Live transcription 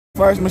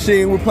First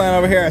machine we're playing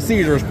over here at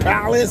Caesar's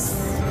Palace.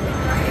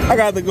 I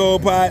got the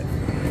gold pot.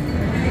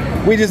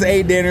 We just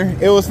ate dinner.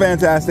 It was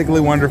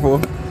fantastically wonderful.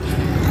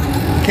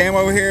 Came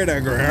over here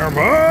to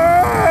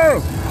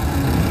Grandpa.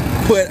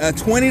 Put a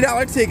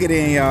 $20 ticket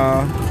in,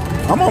 y'all.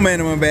 I'm on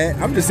minimum bet.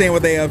 I'm just seeing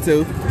what they up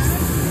to.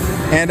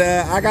 And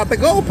I got the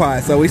gold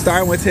pot. So we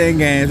starting with 10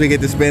 games. We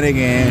get to spin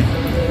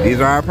again. These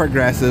are our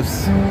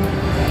progressives.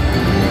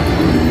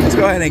 Let's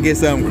go ahead and get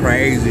something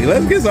crazy.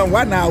 Let's get something.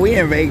 Why not? We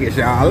in Vegas,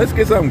 y'all. Let's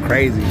get something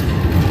crazy.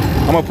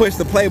 I'm gonna push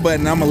the play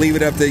button. I'm gonna leave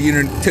it up to the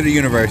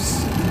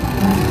universe.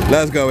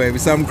 Let's go, baby.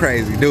 Something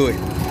crazy. Do it.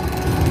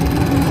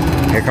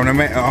 Here come the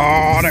man.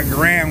 Oh, the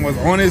grand was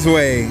on his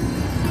way.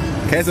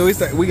 Okay, so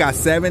we got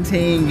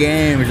 17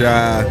 games,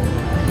 y'all.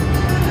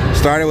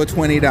 Started with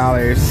 $20.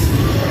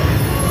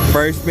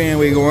 First spin,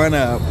 we going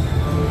up.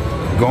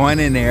 Going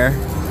in there.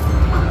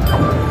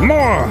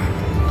 More.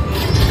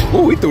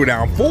 Ooh, we threw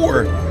down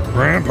 4.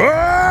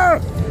 Grandpa,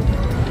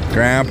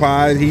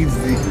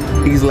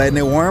 he's letting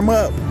it warm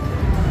up.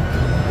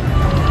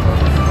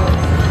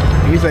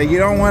 He said you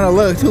don't want to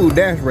look too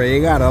desperate.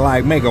 You gotta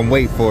like make them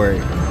wait for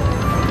it.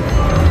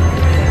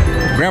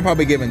 Grandpa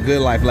be giving good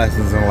life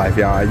lessons in life,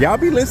 y'all. Y'all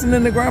be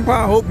listening to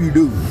Grandpa? I hope you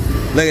do.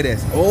 Look at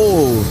this.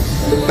 Oh,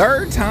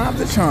 3rd time's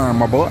the charm,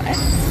 my boy.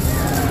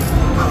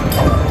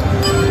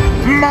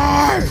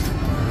 Mark!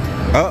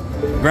 Oh,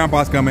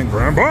 Grandpa's coming.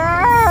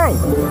 Grandpa!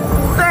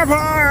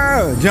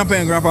 Grandpa! Jump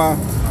in, Grandpa.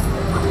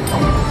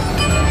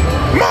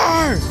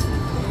 More!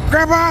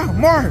 Grandpa!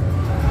 More!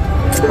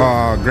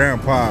 Oh,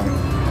 Grandpa.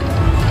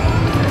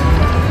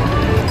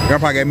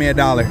 Grandpa gave me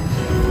 $1.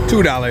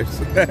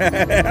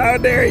 $2. How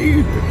dare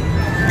you?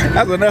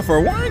 That's enough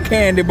for 1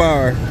 candy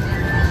bar.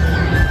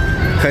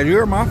 Cause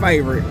you're my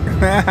favorite.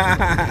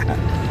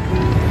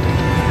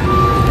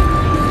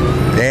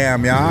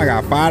 Damn, y'all, I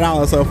got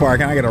 $5 so far.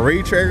 Can I get a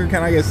re-trigger?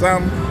 Can I get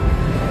something?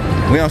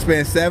 We gonna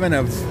spend 7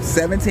 of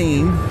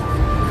 17.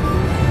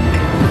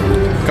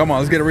 Come on,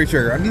 let's get a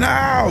re-trigger.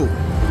 No!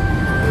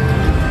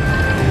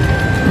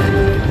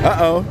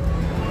 Uh-oh.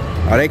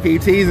 Oh, they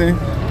keep teasing.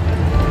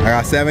 I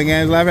got 7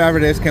 games left after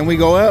this. Can we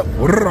go up?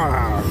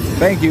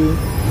 Thank you.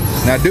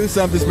 Now do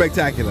something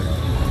spectacular.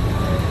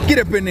 Get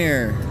up in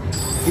there.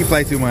 He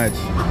played too much.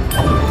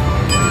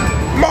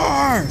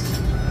 More!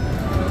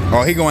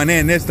 Oh, he going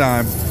in this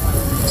time.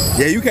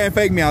 Yeah, you can't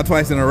fake me out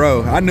twice in a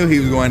row. I knew he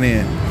was going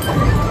in.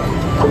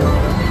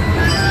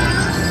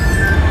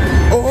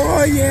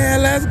 Oh, yeah,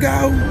 let's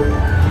go.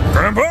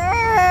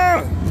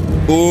 Grandpa!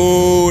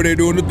 Oh, they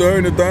doing the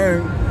thing.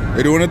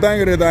 They doing the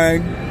thing of the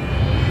thing.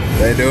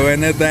 They doing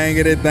the thing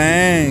of the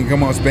thing.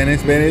 Come on, spin it,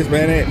 spin it,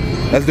 spin it.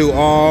 Let's do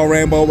all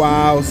rainbow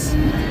wows.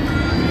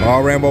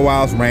 All rainbow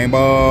wows,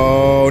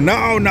 rainbow.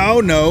 No,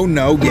 no, no,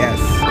 no, yes.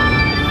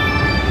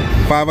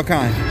 5 of a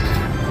kind.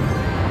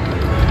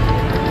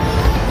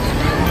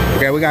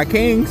 Okay, we got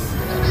kings.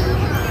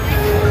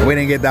 We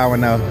didn't get that one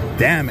though.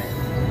 Damn it.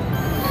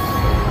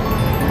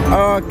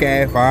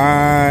 Okay,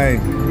 fine.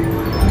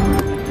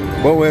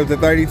 But we're up to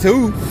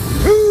 32.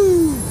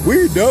 Woo,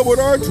 we doubled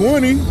our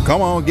 20.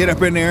 Come on, get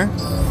up in there.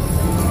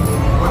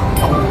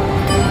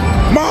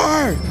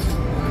 Mark!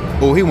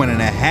 Oh, he went in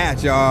that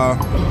hat, y'all.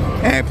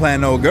 Ain't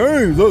playing no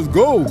games. Let's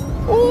go.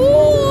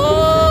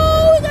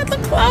 Oh, we got the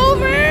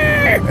clover.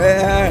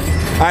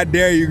 I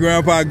dare you,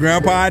 Grandpa.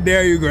 Grandpa, I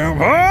dare you,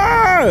 Grandpa.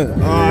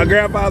 Oh,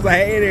 Grandpa's a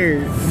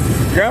hater.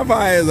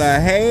 Grandpa is a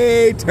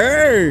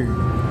hater.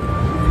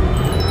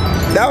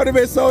 That would have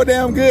been so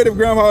damn good if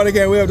Grandpa would have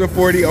came way up to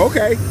 40.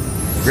 Okay.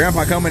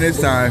 Grandpa coming this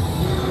time.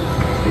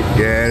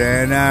 Get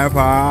in that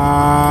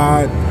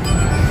pot.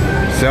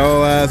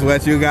 Show us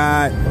what you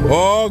got.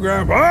 Oh,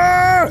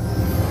 Grandpa.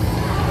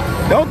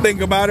 Don't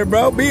think about it,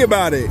 bro. Be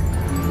about it.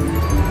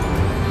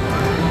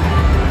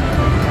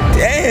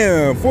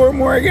 Damn, 4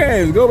 more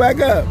games. Go back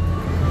up.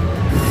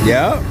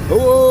 Yep.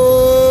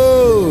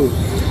 Ooh.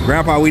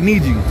 Grandpa, we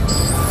need you.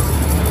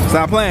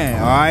 Stop playing.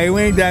 All right, he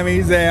winked at me.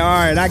 He said, all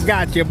right, I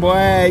got you,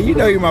 boy. You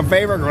know you're my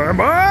favorite.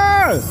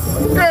 Grandpa.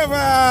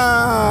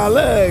 Grandpa.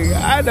 Look,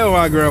 I know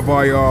my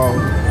grandpa, y'all.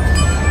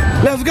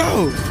 Let's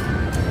go.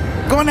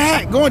 Go in the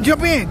hat. Go and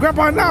jump in.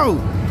 Grandpa, no.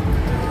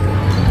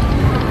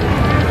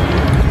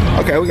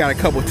 Okay, we got a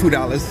couple $2.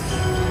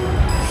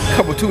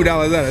 Couple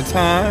 $2 at a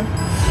time.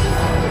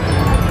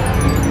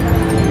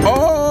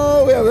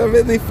 Oh, we have a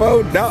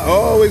 54.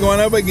 Oh, we're going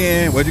up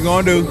again. What you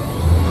gonna do?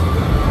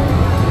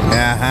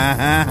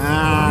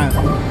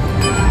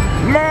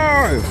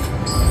 More!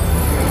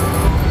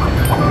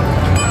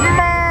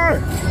 More!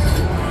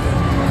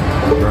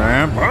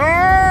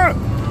 Grandpa!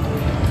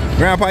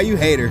 Grandpa, you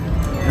hater.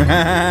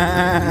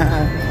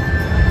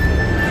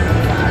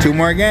 2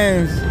 more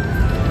games.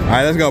 All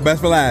right, let's go.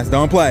 Best for last.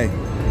 Don't play.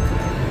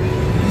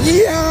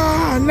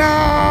 Yeah,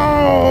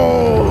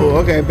 no.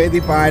 Okay,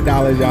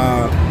 $55,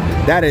 y'all.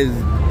 That is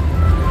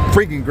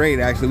freaking great,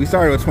 actually. We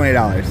started with $20.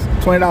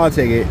 $20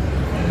 ticket.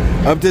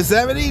 Up to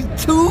 $72.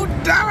 Look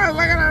at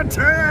that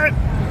turn.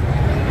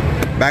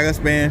 Back up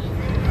spin.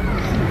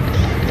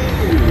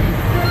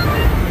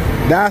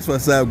 That's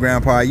what's up,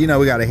 Grandpa. You know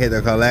we got to hit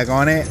the collect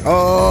on it.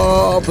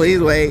 Oh, please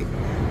wait.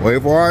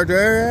 Wait for our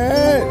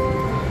turn.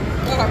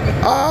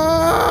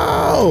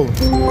 Oh!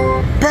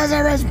 Put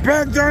some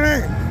respect on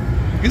it.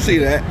 You see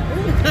that?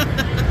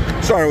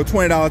 Started with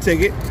 $20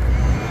 ticket.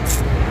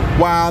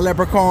 Wild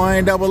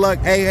Leprechaun, Double Luck,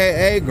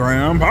 hey,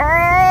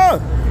 Grandpa.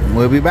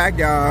 We'll be back,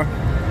 y'all.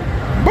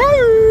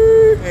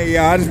 Bye. Hey,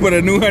 y'all, I just put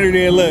a new 100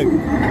 in. Look,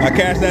 I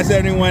cashed that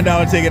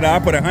 $71 ticket. I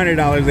put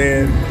 $100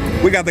 in.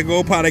 We got the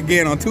gold pot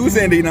again on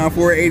 279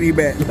 480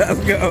 bet. Let's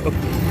go.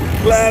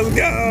 Let's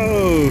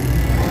go.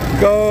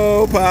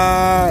 Gold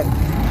pot.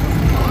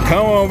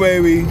 Come on,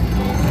 baby.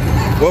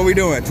 What we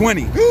doing?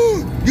 20.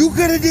 You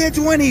could have did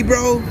 20,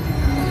 bro. All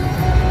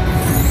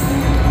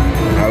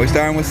right, we're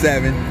starting with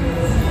 7.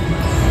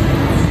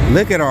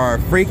 Look at our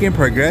freaking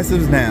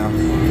progressives now.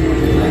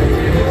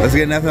 Let's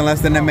get nothing less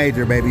than a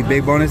major, baby.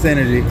 Big bonus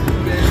energy.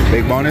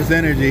 Big bonus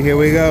energy. Here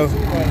we go.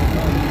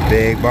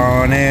 Big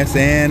bonus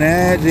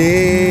energy.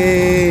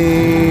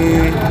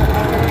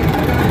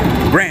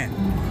 Grand.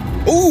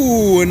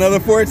 Ooh, another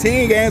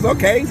 14 games.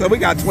 Okay, so we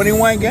got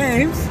 21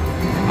 games.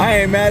 I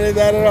ain't mad at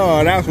that at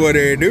all. That's what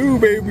they do,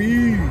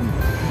 baby.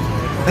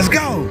 Let's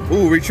go.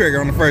 Ooh, re-trigger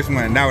on the first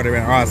one. That would have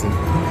been awesome.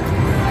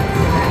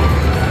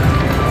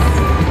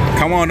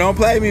 Come on, don't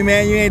play me,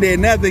 man. You ain't did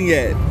nothing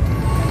yet.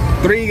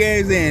 3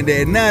 games in,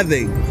 did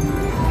nothing.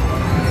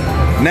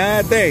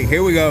 Nothing.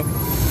 Here we go.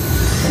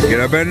 Get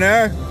up in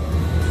there.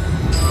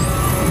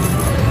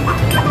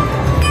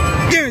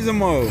 Give me some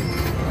more.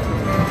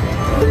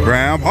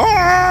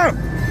 Grandpa.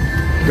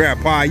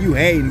 Grandpa, you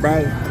hating,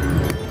 bro.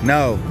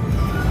 No.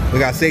 We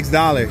got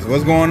 $6.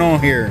 What's going on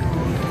here?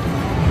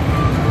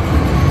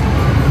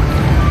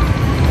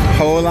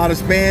 Whole lot of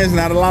spins,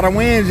 not a lot of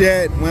wins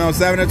yet. We on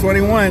 7 to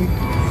 21.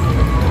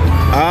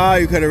 Oh,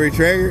 you could have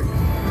re-triggered.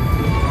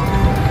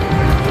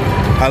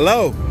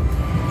 Hello.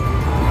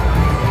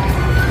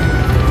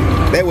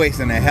 They're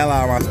wasting the hell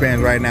out of my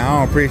spins right now. I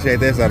don't appreciate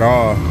this at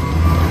all.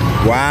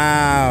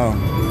 Wow.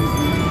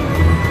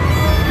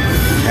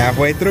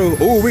 Halfway through.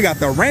 Ooh, we got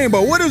the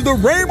rainbow. What is the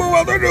rainbow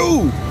about to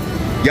do?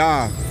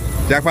 Y'all,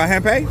 Jackpot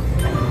hand pay?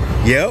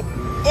 Yep.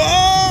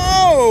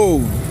 Oh!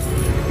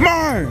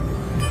 Mar!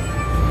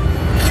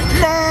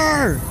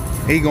 Mar!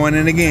 He going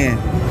in again.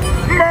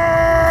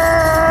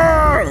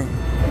 Mar!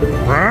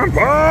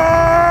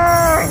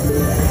 Grandpa!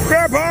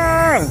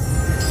 Grandpa!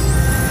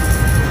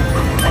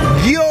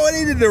 Yo,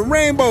 they did the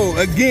rainbow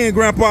again,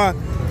 Grandpa.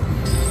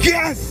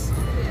 Yes!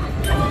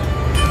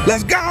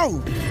 Let's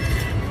go!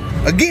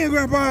 Again,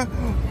 Grandpa.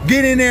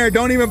 Get in there.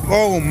 Don't even.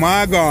 Oh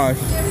my gosh.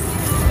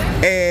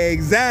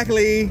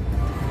 Exactly.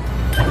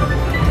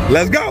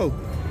 Let's go.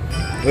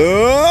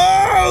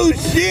 Oh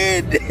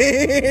shit.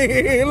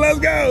 Let's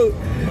go.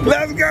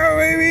 Let's go,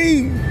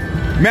 baby.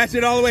 Match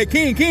it all the way.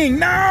 King.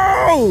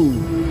 No.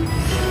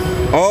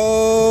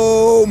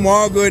 Oh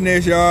my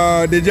goodness,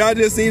 y'all. Did y'all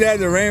just see that?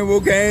 The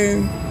rainbow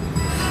came.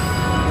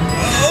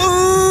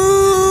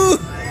 Ooh.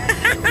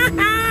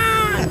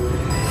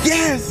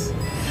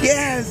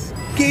 Yes.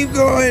 Keep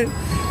going.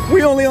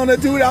 We only on the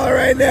 $2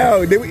 right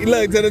now. Did we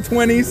look to the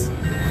 20s?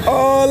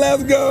 Oh,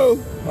 let's go.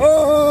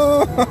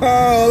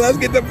 Oh, let's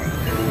get the. Woo,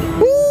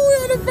 we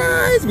on the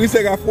 5s. We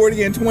still got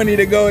 40 and 20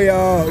 to go,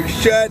 y'all.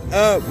 Shut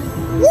up.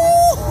 Woo!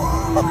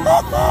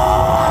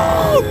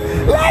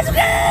 Let's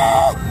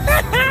go.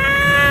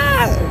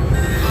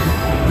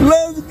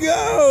 Let's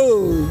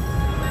go.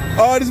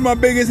 Oh, this is my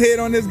biggest hit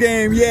on this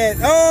game yet.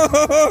 Oh.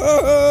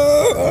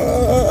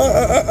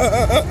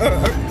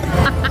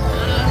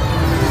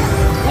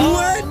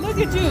 What? Look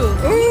at you.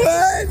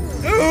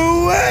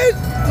 What?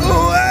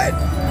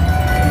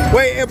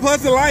 Wait, and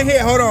plus the light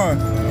hit. Hold on.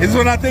 Is this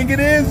what I think it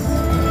is?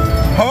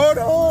 Hold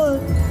on.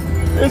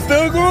 It's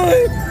still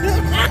going.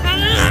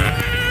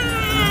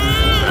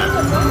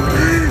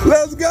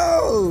 Let's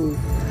go.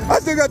 I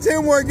still got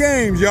 10 more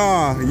games,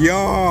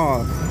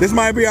 y'all. This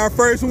might be our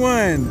first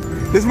one.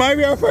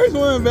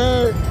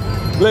 Man.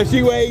 Look,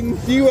 she waiting.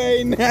 She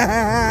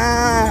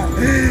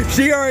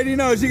already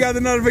knows. She got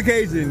the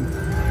notification.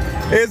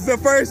 It's the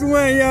first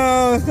one,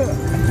 y'all.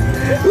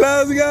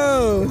 Let's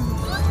go.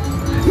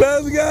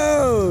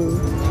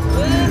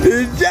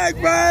 It's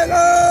Jackpot.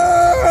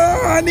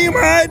 Oh, I need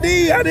my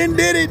ID. I done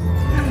did it.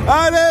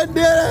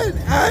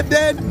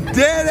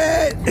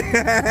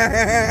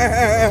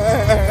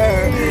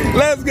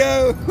 Let's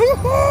go.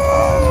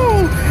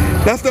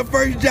 That's the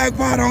first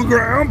jackpot on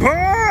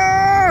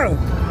Grandpa.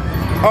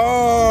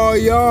 Oh,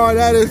 y'all,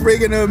 that is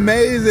freaking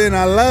amazing.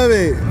 I love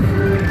it.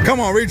 Come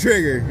on,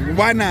 re-trigger.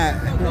 Why not?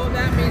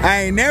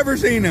 I ain't never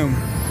seen him.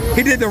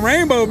 He did the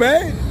rainbow,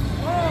 man.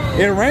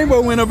 And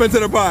rainbow went up into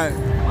the pot.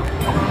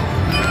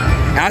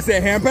 I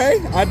said hand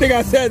pay? I think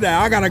I said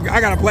that. I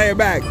gotta play it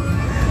back.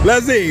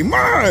 Let's see.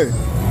 More.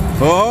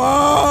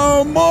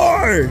 Oh,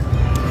 more.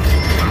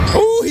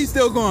 Ooh, he's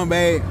still going,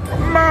 babe.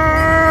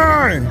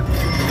 More.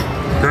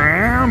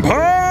 Grandpa.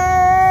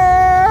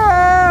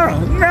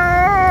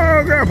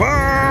 No,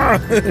 Grandpa.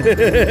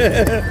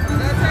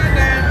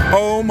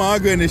 Oh my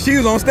goodness. She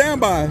was on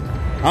standby.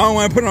 I don't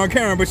want to put it on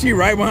camera, but she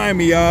right behind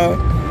me, y'all.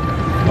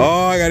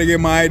 Oh, I gotta get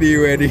my ID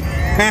ready.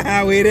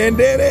 We done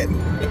did it.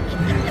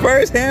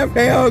 First hand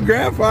pay on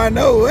Grandpa,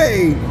 no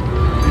way.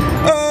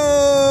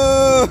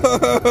 Oh,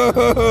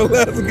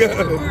 let's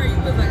go.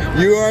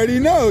 You already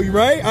know,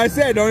 right? I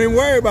said, don't even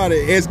worry about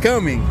it. It's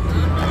coming.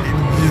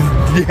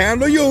 You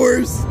handle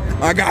yours.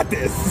 I got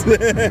this.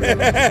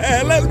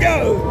 Let's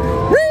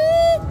go.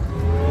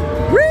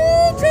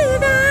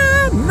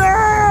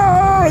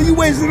 No, you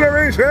wasted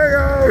the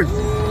shares.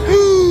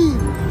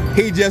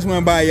 He just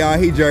went by, y'all.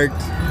 He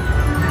jerked.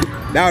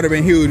 That would have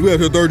been huge. We have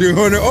to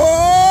 1,300.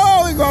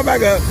 Oh, he's going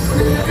back up.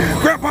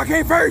 Grandpa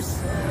came first.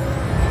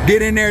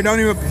 Get in there. Don't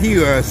even.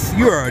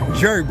 You're a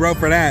jerk, bro,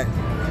 for that.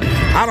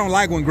 I don't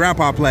like when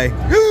Grandpa play.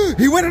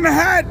 He went in the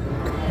hat.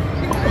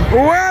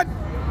 What?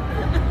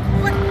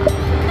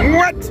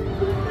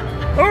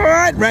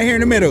 What? Right here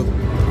in the middle.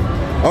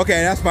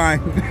 Okay, that's fine.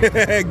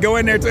 Go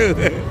in there too.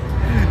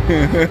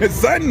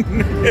 Son.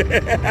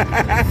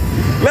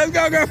 Let's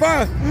go,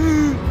 Grandpa.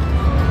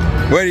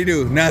 What'd he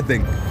do?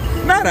 Nothing.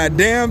 Not a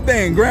damn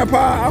thing.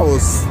 Grandpa, I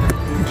was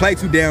play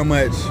too damn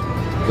much.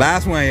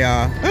 Last one,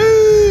 y'all.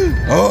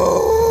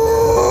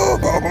 Oh.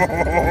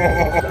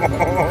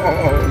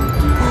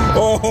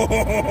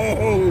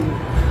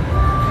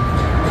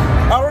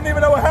 I don't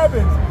even know what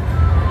happened.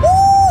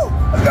 Woo!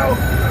 Let's go.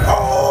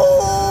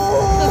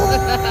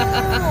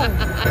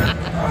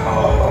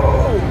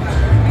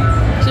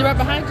 She's right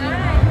behind you.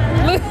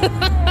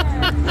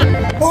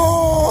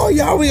 Oh,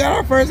 y'all, we got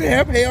our first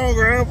hand pay on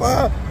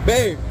Grandpa.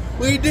 Babe,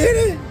 we did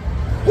it.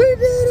 We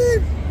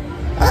did it.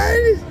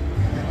 I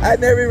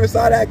never even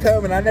saw that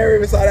coming. I never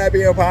even saw that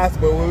being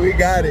possible when we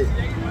got it.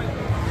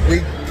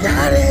 We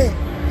got it.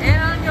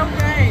 And on your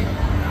face.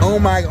 Oh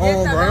my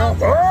own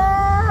Grandpa.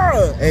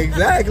 Oh,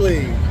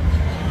 exactly.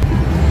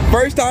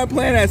 First time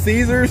playing at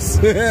Caesars.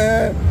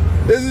 This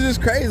is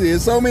just crazy.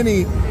 There's so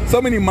many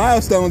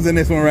milestones in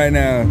this one right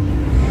now.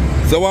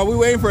 So while we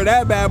waiting for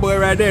that bad boy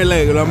right there,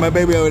 look, my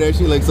baby over there,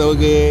 she looks so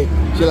good.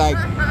 She like,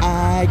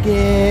 I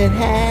get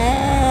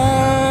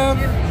half.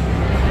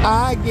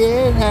 I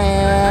get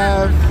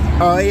half.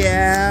 Oh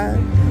yeah,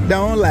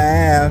 don't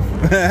laugh.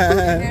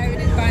 Yeah, you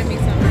just buy me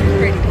something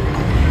pretty.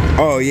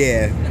 Oh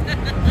yeah,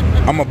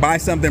 I'm gonna buy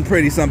something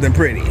pretty. It's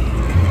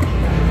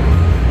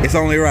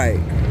only right,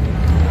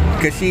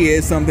 cause she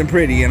is something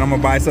pretty, and I'm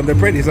gonna buy something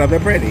pretty. All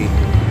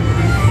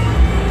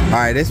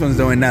right, this one's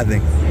doing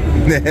nothing.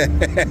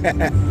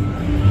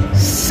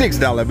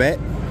 $6 bet.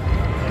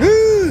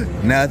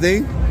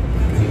 Nothing.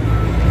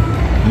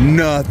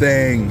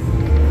 Nothing.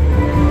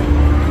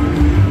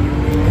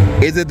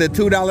 Is it the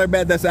 $2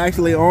 bet that's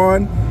actually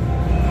on?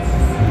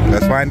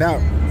 Let's find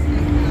out.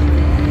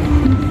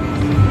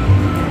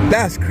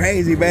 That's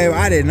crazy, babe.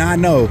 I did not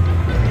know.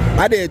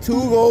 I did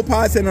 2 gold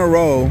pots in a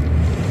row.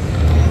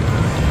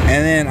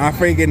 And then I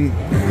freaking,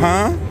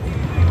 huh?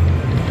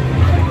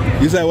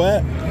 You said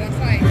what? That's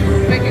like,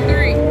 make it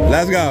 3.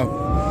 Let's go.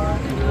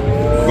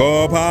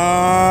 Gold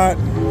pot.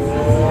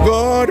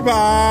 Gold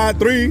pot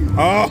 3.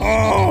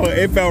 Oh,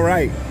 it felt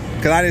right.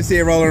 Because I didn't see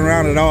it rolling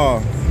around at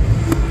all.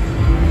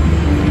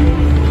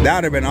 That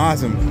would have been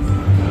awesome.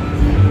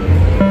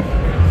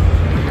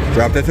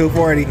 Drop the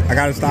 240. I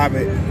got to stop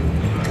it.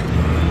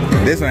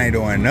 This one ain't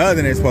doing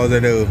nothing it's supposed to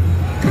do.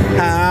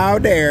 How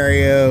dare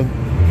you?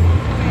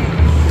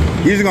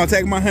 You just going to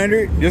take my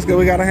 100? Just because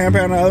we got a hand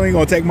pay on the other one, you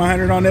going to take my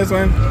 100 on this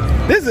one?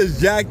 This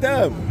is jacked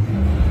up.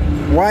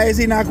 Why is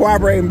he not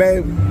cooperating,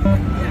 babe?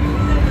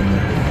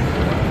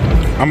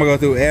 I'm gonna go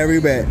through every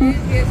bet. It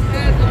gets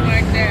nothing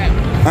like that.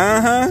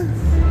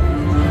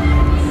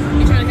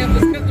 You trying to help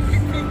us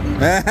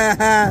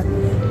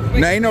recoup?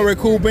 No, ain't no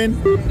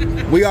recouping.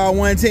 We all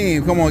one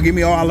team. Come on, give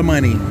me all the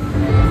money.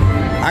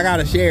 I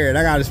gotta share it.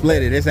 I gotta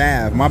split it. It's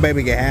half. My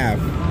baby get half.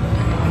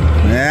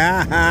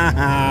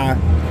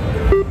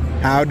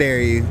 How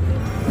dare you?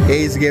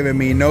 He's giving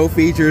me no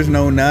features,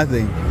 no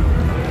nothing.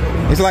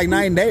 It's like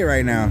night and day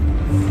right now.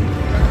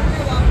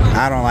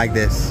 I don't like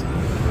this.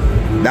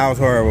 That was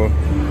horrible.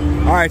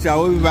 All right,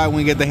 y'all. We'll be back when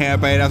we get the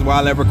hand pay. That's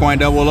why Leprechaun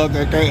double look.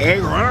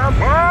 Okay,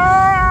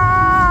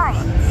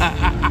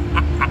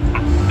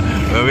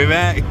 we'll be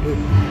back.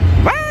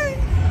 Bye.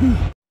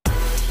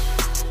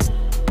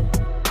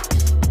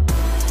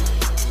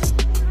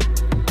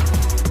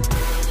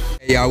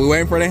 Hey, y'all. We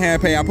waiting for the hand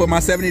pay. I put my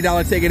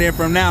 $70 ticket in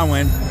from now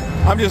on.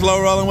 I'm just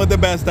low rolling with the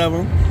best of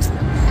them.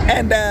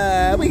 And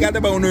we got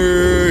the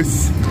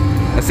bonus.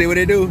 Let's see what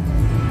they do.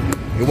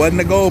 It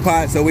wasn't a gold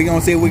pot, so we're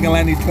gonna see if we can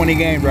land these 20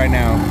 games right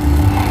now.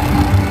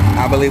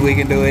 I believe we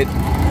can do it.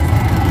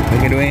 We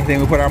can do anything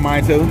we put our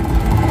mind to.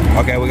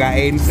 Okay, we got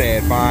 8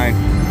 instead, fine.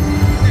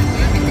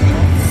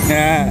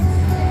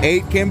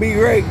 8 can be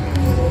great.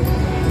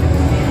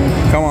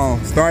 Come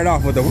on, start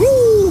off with the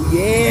woo,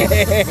 yeah.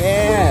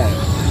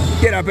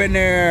 Get up in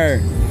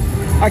there.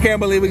 I can't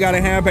believe we got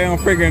a hand pay on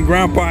freaking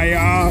Grandpa,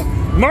 y'all.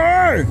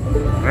 No,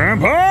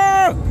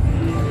 Grandpa.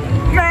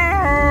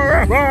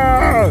 No,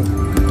 Grandpa.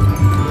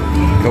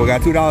 So we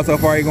got $2 so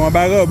far. You're going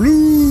back up.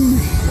 Blue.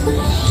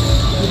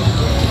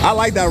 I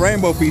like that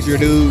rainbow feature,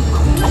 dude.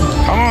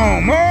 Come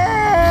on,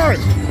 more.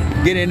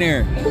 Get in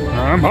there.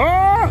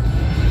 Grandpa.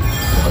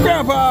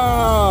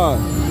 Grandpa.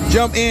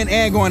 Jump in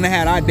and go in the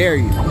hat. I dare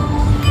you.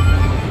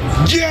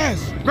 Yes!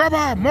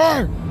 Grandpa,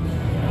 more!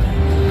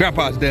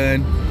 Grandpa's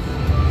done.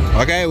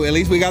 Okay, well, at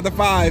least we got the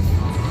 5.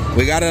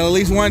 We got it at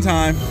least 1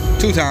 time,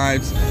 2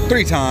 times,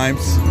 3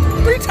 times,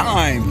 3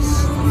 times.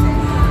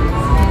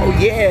 Oh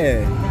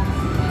yeah.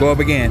 Go up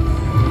again.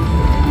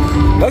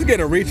 Let's get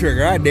a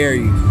retrigger, I dare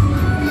you.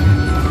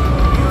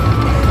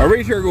 A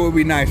retrigger would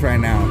be nice right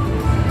now.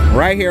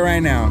 Right here,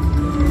 right now.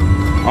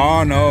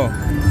 Oh no.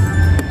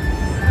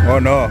 Oh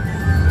no.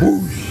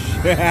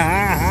 Whoosh.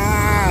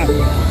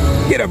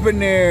 Get up in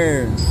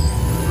there.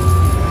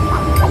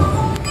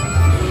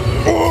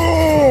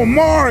 Oh,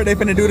 more. They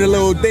finna do the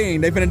little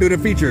thing. They finna do the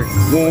feature.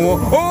 Whoa,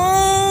 whoa.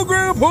 Oh,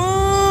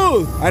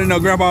 Grandpa. I didn't know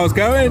Grandpa was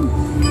coming.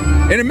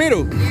 In the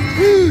middle.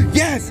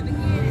 Yes.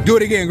 Do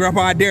it again,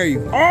 Grandpa. I dare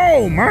you.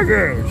 Oh, my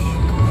gosh.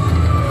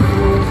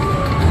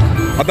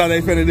 I thought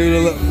they finna do the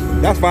little.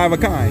 That's 5 of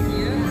a kind.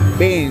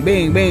 Bing,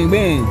 bing, bing,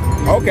 bing.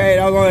 Okay,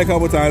 that was only a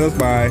couple times. That's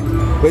fine.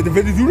 But the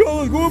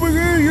 $52, go up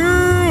again.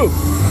 Yeah.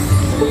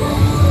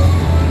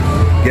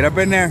 Get up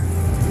in there.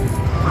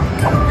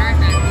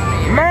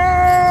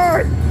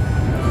 More!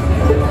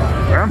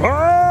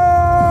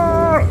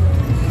 Grandpa!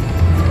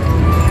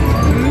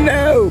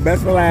 No,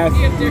 best for last.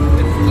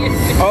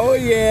 Oh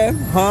yeah,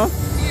 huh?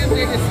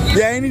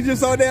 Yeah, ain't he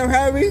just so damn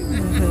happy?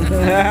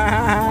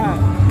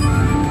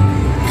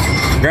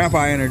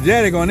 Grandpa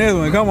energetic on this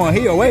one. Come on,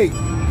 he awake.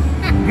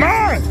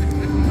 More!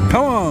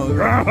 Come on,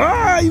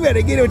 Grandpa! You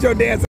better get it with your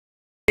dance.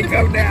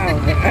 Come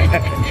down.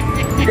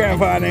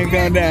 Grandpa didn't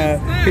come down.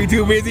 He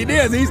too busy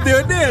dancing. He's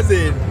still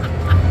dancing.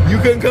 You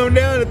couldn't come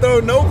down and throw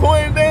no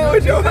coin down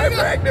with your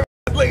hyperactive.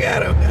 Look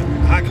at him.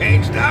 I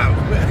can't stop.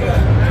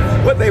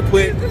 What they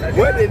put?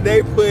 What did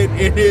they put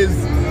in his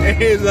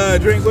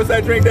drink? What's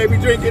that drink they be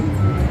drinking?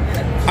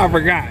 I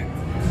forgot.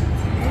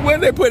 What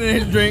did they put in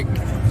his drink?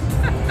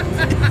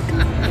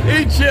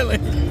 He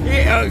chilling.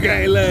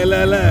 Okay,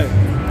 look.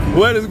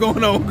 What is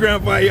going on with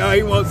Grandpa, y'all?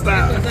 He won't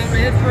stop.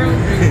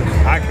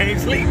 I can't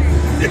sleep.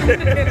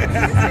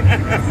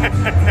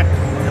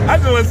 I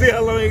just want to see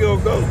how long he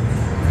gonna go.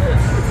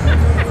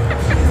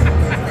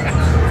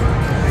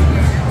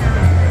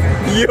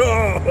 Yo.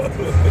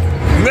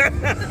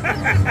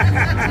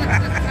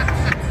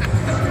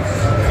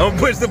 I'm gonna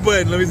push the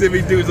button. Let me see if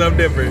he do something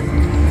different.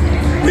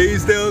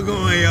 He's still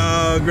going,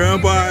 y'all.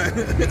 Grandpa.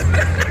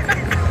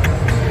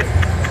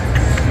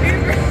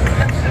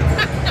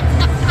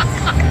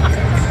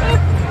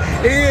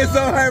 He is so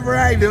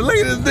hyperactive. Look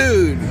at this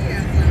dude.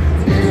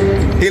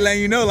 He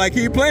letting you know, like,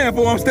 keep playing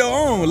for I'm still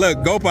on.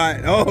 Look, go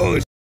pot. Oh,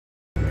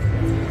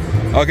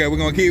 okay, we're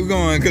gonna keep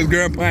going because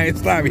Grandpa ain't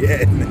stopped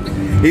yet.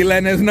 He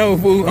letting us know,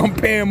 fool, I'm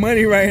paying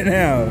money right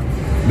now.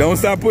 Don't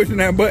stop pushing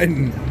that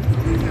button.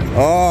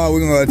 Oh,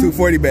 we're gonna go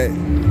 240 bet.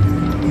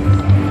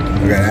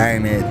 Okay, I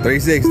ain't at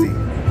 360.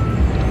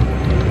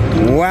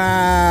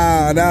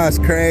 Wow, that was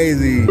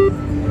crazy.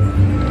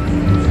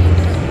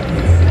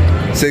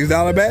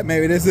 $6 bet,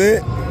 maybe that's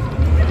it.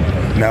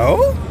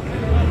 No?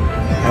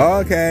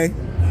 Okay.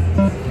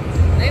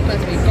 They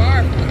must be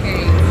far from the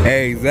game.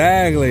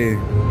 Exactly.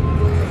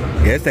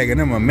 Yeah, it's taking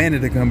them a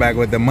minute to come back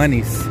with the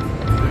monies.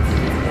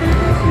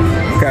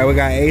 Okay, we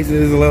got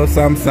aces, a little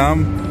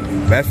something.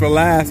 Best for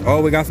last. Oh,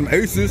 we got some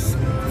aces.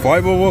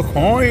 5 of a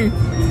coin.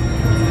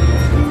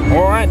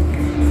 All right.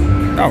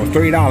 That was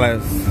 $3.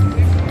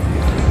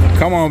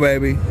 Come on,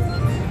 baby.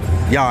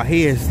 Y'all,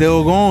 he is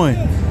still going.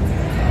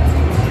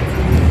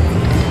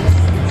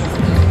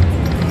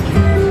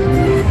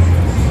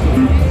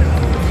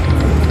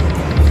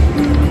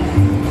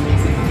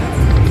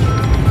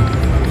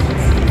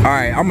 All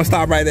right, I'm gonna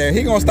stop right there.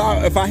 He gonna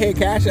stop if I hit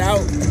cash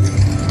out.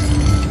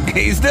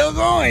 He's still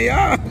going,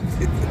 y'all.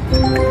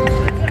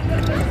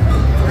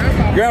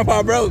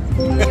 Grandpa broke.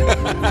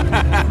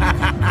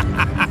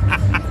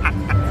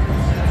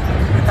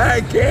 I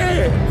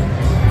can't.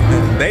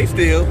 They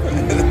still.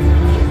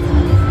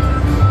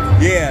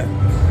 Yeah,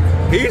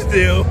 he's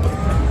still.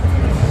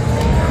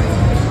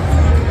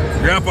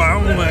 Grandpa,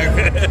 oh my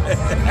God.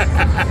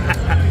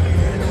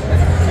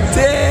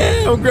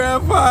 Damn,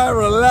 Grandpa,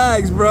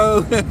 relax,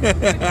 bro.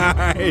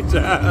 Alright,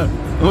 y'all.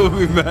 We'll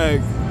be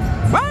back.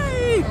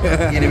 Bye.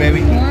 Get it,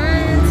 baby. 1, 2, 3,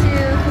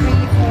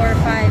 4,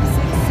 5, 6,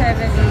 7,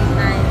 8,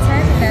 9,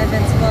 10,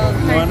 11, 12,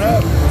 13,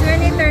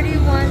 20,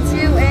 31,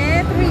 2,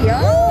 and 3.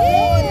 Oh,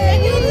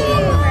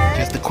 yeah.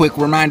 Just a quick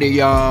reminder,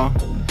 y'all.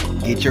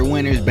 Get your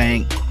winner's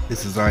bank.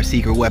 This is our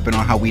secret weapon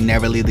on how we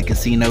never leave the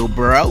casino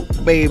broke,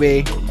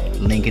 baby.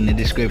 Link in the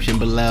description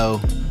below.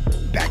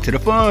 Back to the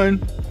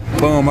fun.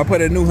 Boom, I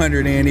put a new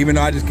 100 in. Even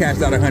though I just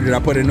cashed out 100, I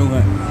put a new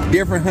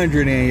different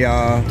 100 in,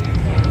 y'all.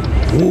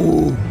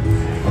 Ooh.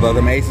 I thought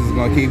them aces was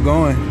gonna keep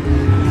going.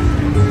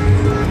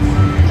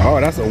 Oh,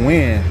 that's a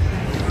win.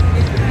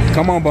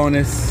 Come on,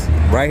 bonus.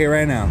 Right here,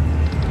 right now.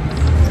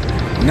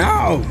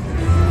 No.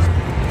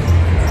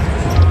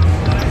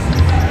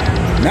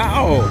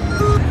 No.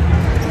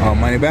 Oh,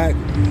 money back.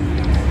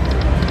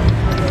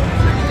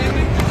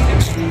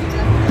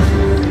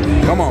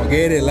 Come on,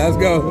 get it. Let's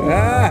go.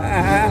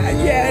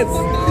 Yes.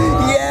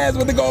 Yes,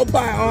 with the gold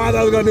pot. Oh, I thought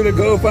I was going to do the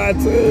gold pot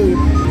too.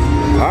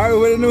 All right,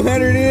 with a new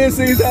 100 in,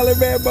 $6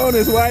 bet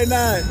bonus. Why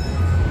not?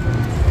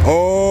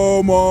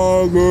 Oh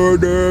my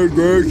goodness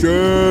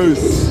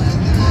gracious.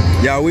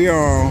 Yeah, we are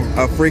on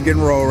a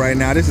freaking roll right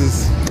now. This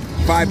is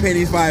 5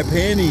 pennies, 5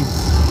 pennies.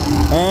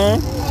 Huh?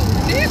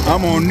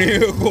 I'm on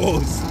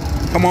nickels.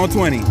 Come on,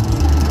 20. 20.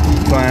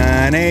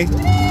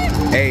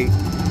 8.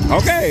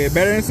 Okay,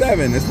 better than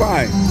 7. It's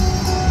fine.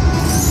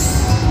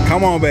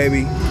 Come on,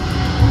 baby.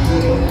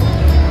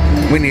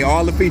 We need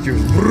all the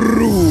features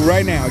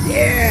right now.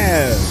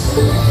 Yeah.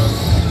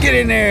 Get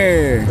in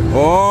there.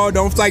 Oh,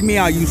 don't psych me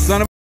out, you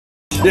son of a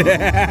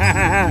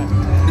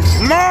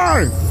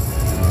More!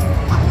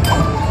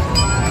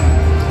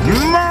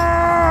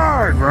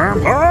 More!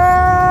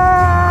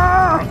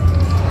 Grandpa!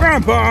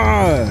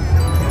 Grandpa!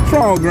 What's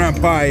wrong with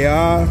Grandpa,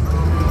 y'all?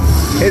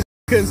 His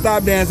couldn't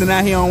stop dancing,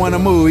 now he don't want to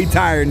move. He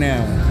tired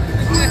now.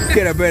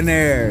 Get up in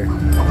there.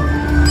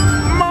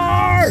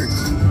 More!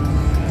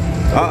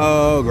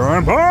 Uh-oh,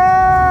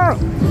 Grandpa!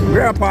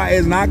 Grandpa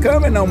is not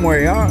coming no more,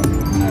 y'all.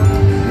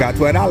 Got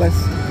 $12.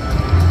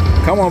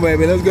 Come on,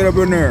 baby, let's get up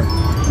in there.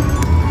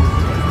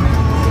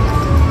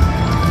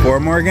 4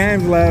 more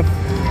games left.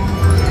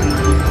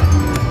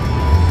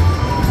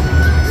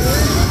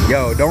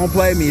 Yo, don't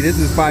play me. This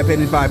is 5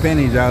 pennies, 5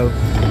 pennies, yo.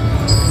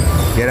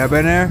 Get up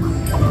in there.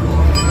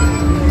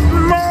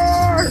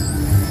 More!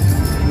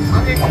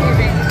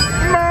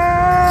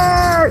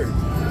 More!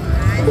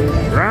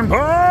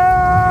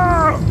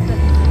 Grandpa!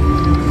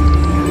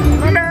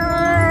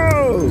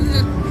 No!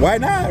 Why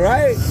not,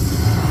 right?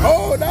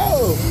 Oh,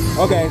 no.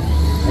 Okay,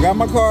 I got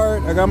my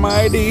card. I got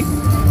my ID.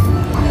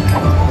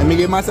 Let me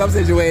get myself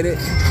situated.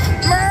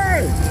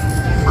 Mer!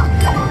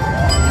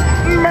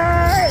 Mer!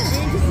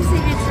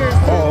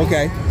 Oh,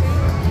 okay.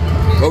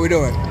 What we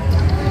doing?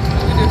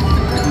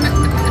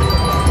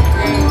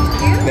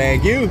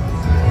 Thank you.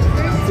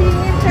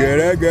 Get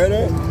it, get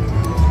it.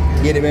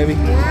 Get it, baby.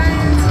 1, 2, 3, 4,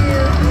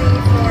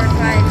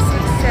 5,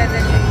 6, 7,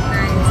 8,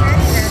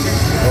 9, 10,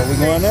 11, 12. Oh, we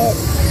going up?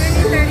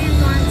 20,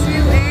 31, 2,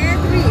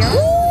 and 3.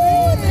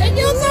 Oh, thank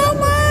you so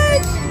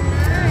much.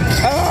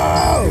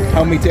 Oh,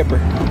 help me tipper.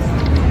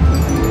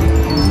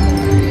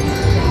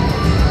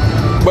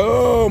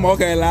 Boom.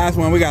 Okay, last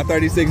one. We got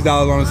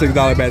 $36 on a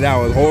 $6 bet. That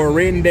was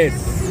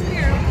horrendous.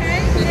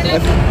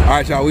 All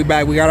right, y'all. We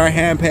back. We got our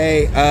hand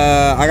pay.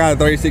 I got a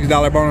 $36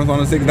 bonus on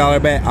a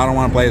 $6 bet. I don't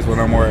want to play this one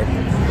no more.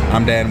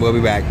 I'm done. We'll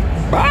be back.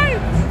 Bye.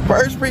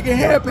 First freaking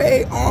hand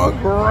pay on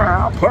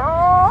Grandpa.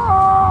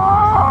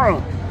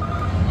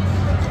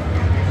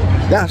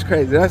 That's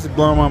crazy. That's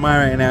blowing my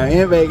mind right now.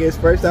 In Vegas,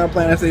 first time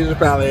playing at Caesar's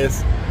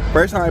Palace.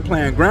 First time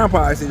playing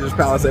Grandpa at Caesar's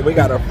Palace. And we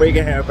got a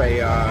freaking hand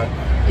pay, y'all.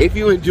 If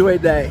you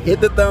enjoyed that, hit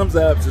the thumbs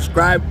up,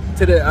 subscribe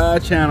to the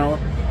channel,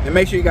 and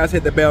make sure you guys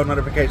hit the bell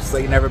notification so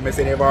you never miss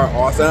any of our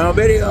awesome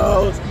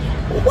videos.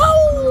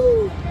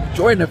 Woo!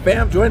 Join the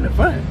fam, join the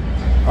fun.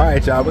 All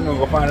right, y'all, we're gonna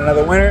go find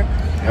another winner,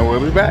 and we'll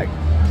be back.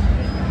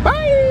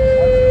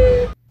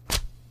 Bye!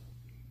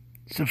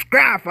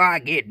 Subscribe before I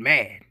get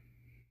mad.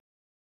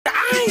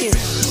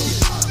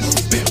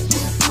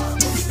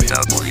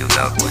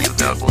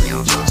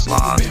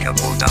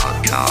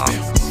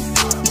 www.slothcouple.com